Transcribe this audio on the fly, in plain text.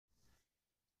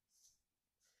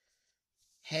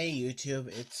Hey YouTube,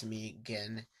 it's me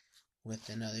again with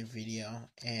another video,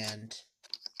 and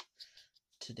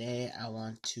today I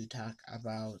want to talk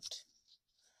about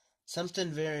something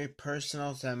very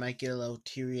personal, so I might get a little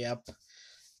teary up,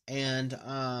 and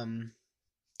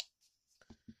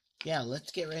yeah,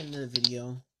 let's get right into the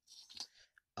video.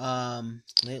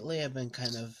 Lately I've been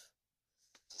kind of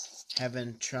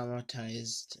having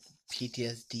traumatized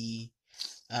PTSD,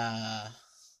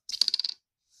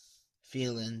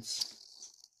 feelings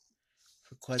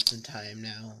for quite some time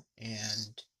now,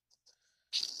 and,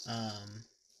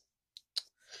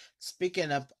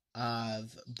 speaking up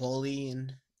of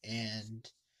bullying and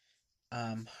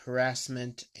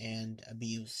harassment and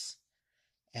abuse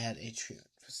at a treatment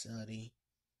facility,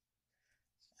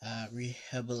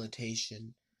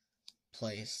 rehabilitation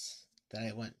place that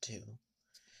I went to.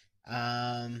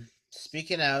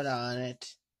 Speaking out on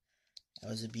it, I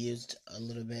was abused a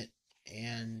little bit,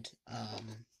 and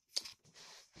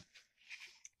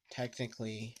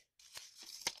technically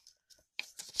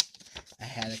I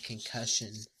had a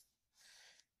concussion.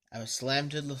 I was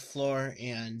slammed to the floor,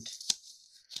 and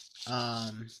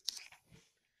I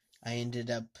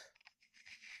ended up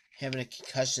having a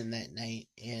concussion that night,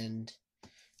 and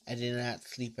I did not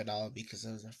sleep at all because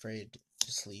I was afraid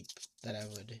to sleep that I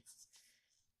would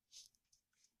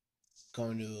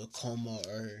go into a coma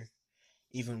or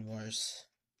even worse,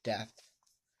 death.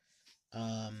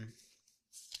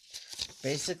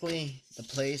 Basically, the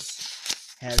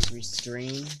place has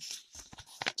restraint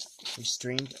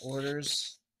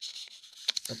orders,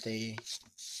 but I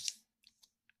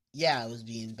was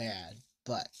being bad,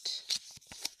 but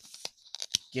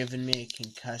giving me a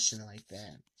concussion like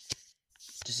that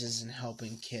just isn't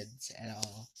helping kids at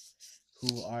all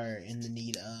who are in the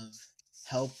need of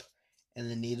help and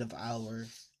the need of our,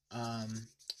 I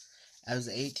was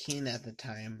 18 at the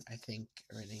time, I think,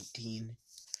 or 18,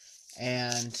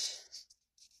 and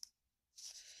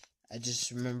I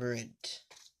just remember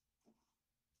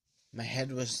my head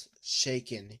was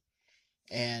shaking,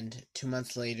 and 2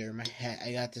 months later,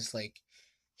 I got this,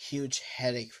 huge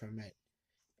headache from it,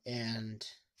 and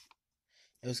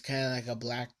it was kind of like a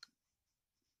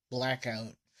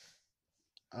blackout,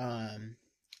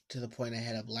 to the point I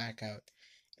had a blackout,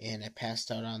 and I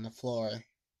passed out on the floor.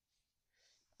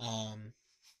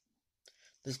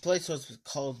 This place was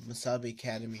called Mesabi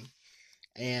Academy,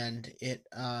 and it,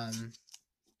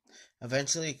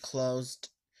 eventually closed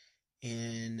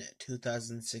in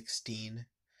 2016,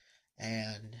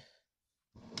 and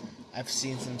I've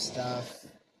seen some stuff.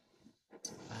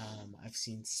 I've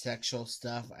seen sexual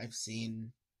stuff. I've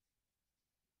seen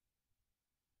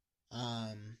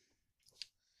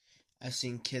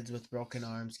kids with broken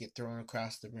arms get thrown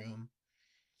across the room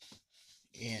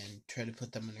and try to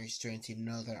put them in restraints even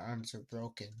though their arms were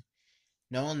broken.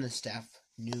 No one in the staff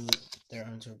knew their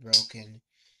arms were broken,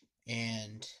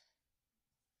 and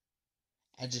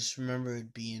I just remember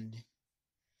it being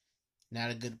not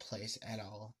a good place at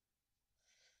all.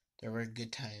 There were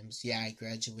good times. Yeah, I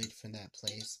graduated from that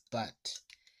place, but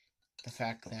the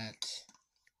fact that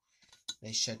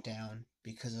they shut down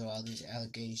because of all these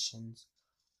allegations.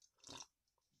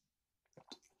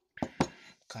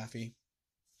 Coffee.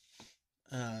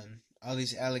 All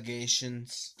these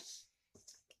allegations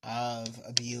of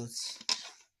abuse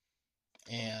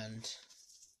and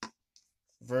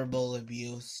verbal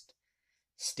abuse,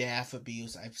 staff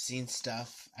abuse. I've seen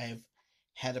stuff. I've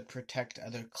had to protect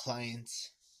other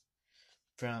clients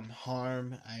from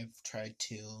harm. I've tried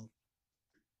to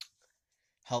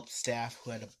help staff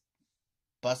who had a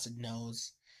busted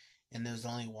nose, and there was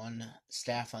only one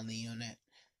staff on the unit.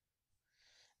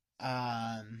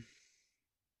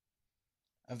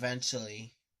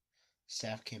 Eventually,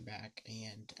 staff came back,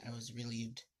 and I was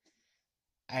relieved.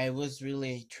 I was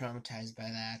really traumatized by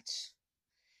that,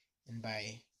 and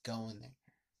by going there.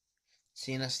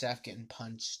 Seeing a staff getting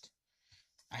punched,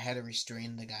 I had to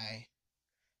restrain the guy,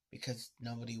 because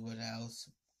nobody else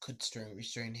could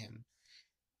restrain him.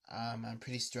 I'm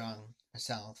pretty strong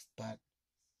myself, but,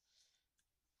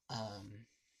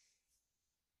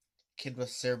 kid with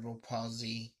cerebral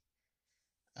palsy,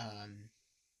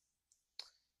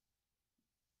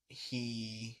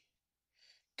 he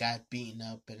got beaten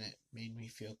up, and it made me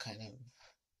feel kind of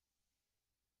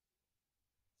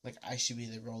like I should be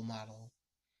the role model.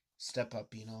 Step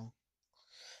up,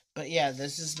 But yeah,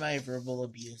 this is my verbal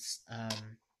abuse,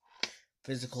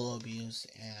 physical abuse,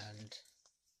 and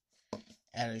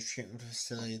at a treatment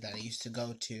facility that I used to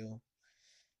go to,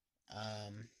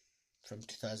 from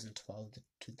 2012 to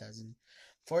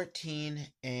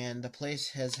 2014, and the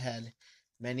place has had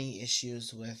many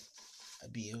issues with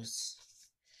abuse,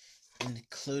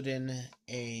 including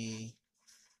a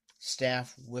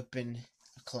staff whipping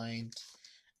a client,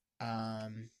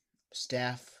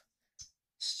 staff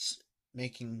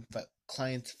making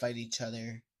clients fight each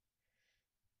other.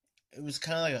 It was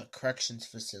kind of like a corrections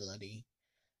facility,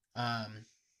 um,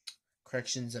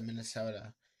 corrections in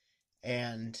Minnesota,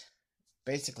 and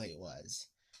basically it was.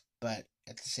 But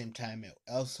at the same time, it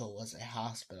also was a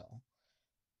hospital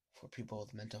for people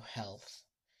with mental health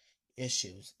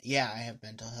issues. Yeah, I have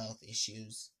mental health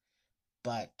issues,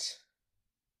 but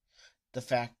the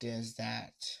fact is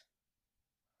that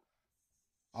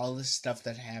all this stuff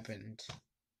that happened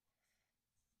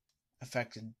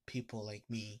affected people like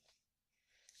me.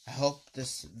 I hope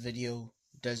this video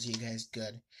does you guys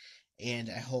good, and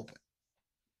I hope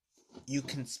you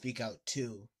can speak out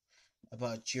too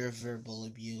about your verbal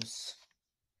abuse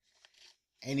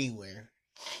anywhere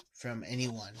from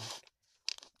anyone,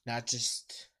 not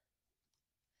just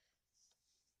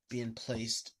being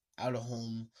placed out of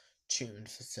home treatment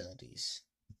facilities.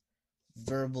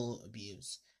 Verbal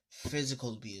abuse,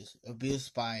 physical abuse, abuse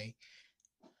by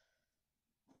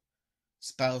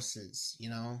spouses,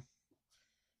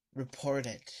 report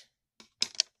it.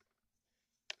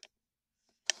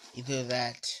 Either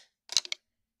that,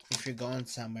 if you're going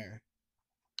somewhere,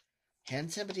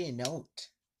 hand somebody a note,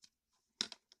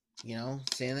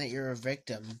 saying that you're a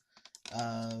victim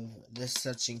of this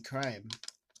such a crime.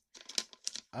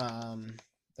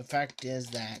 The fact is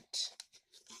that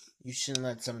you shouldn't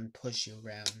let someone push you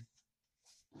around.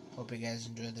 Hope you guys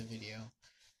enjoyed the video.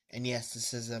 And yes,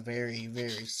 this is a very,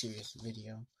 very serious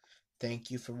video.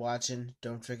 Thank you for watching.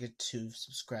 Don't forget to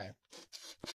subscribe.